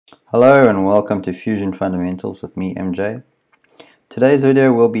Hello and welcome to Fusion Fundamentals with me, MJ. Today's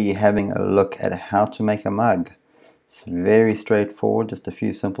video we'll be having a look at how to make a mug. It's very straightforward, just a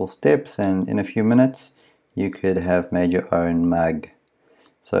few simple steps, and in a few minutes you could have made your own mug.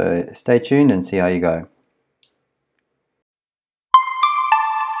 So stay tuned and see how you go.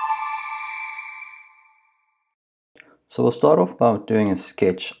 So we'll start off by doing a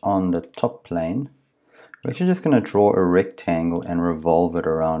sketch on the top plane. We're actually just going to draw a rectangle and revolve it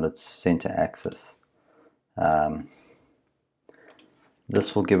around its center axis.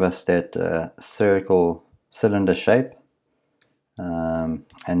 This will give us that circle cylinder shape, and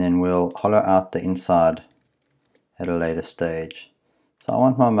then we'll hollow out the inside at a later stage. So I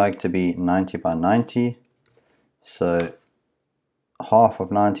want my mug to be 90 by 90, so half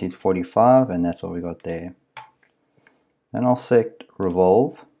of 90 is 45, and that's what we got there. Then I'll select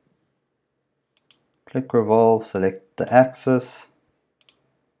revolve, click revolve, select the axis,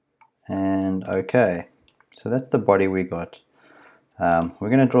 and OK. So that's the body we got. We're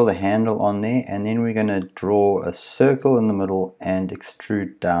going to draw the handle on there, and then we're going to draw a circle in the middle and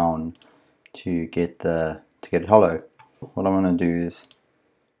extrude down to get it hollow. What I'm going to do is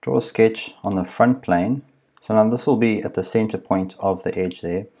draw a sketch on the front plane. So now this will be at the center point of the edge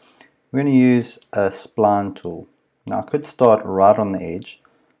there. We're going to use a spline tool. Now I could start right on the edge,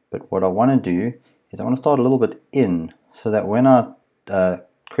 but what I want to do is I want to start a little bit in, so that when I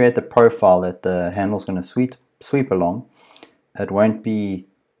create the profile that the handle is going to sweep along, it won't be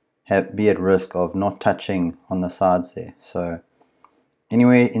at risk of not touching on the sides there. So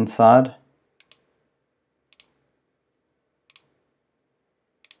anywhere inside,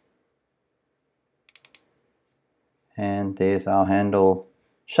 and there's our handle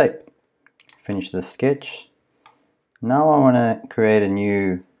shape. Finish the sketch. Now I want to create a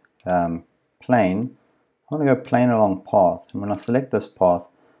new plane. I want to go plane along path, and when I select this path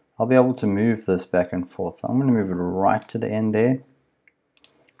I'll be able to move this back and forth. So I'm going to move it right to the end there.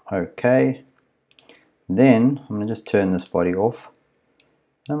 OK. Then I'm going to just turn this body off.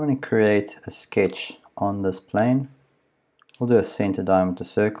 I'm going to create a sketch on this plane. We'll do a center diameter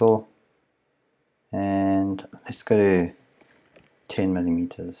circle, and let's go to 10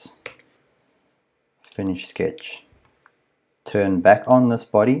 millimeters. Finish sketch. Turn back on this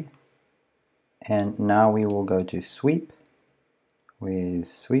body, and now we will go to sweep.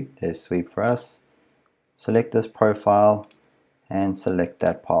 Where's sweep? There's sweep for us. Select this profile and select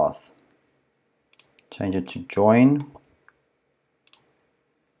that path. Change it to join,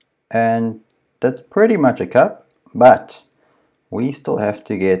 and that's pretty much a cup, but we still have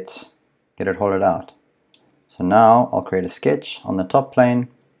to get it hollowed out. So now I'll create a sketch on the top plane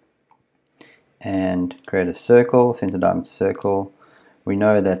and create a circle, center diameter circle. We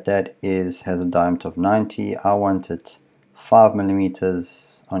know that has a diameter of 90. I want it 5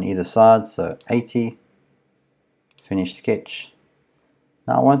 millimeters on either side, so 80. Finish sketch.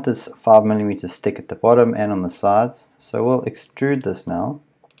 Now I want this 5 millimeter stick at the bottom and on the sides, so we'll extrude this now,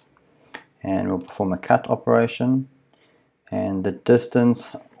 and we'll perform a cut operation, and the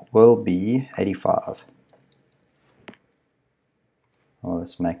distance will be 85. Well,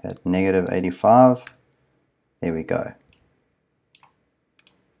 let's make that negative 85. There we go.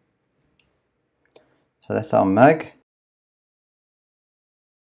 So that's our mug.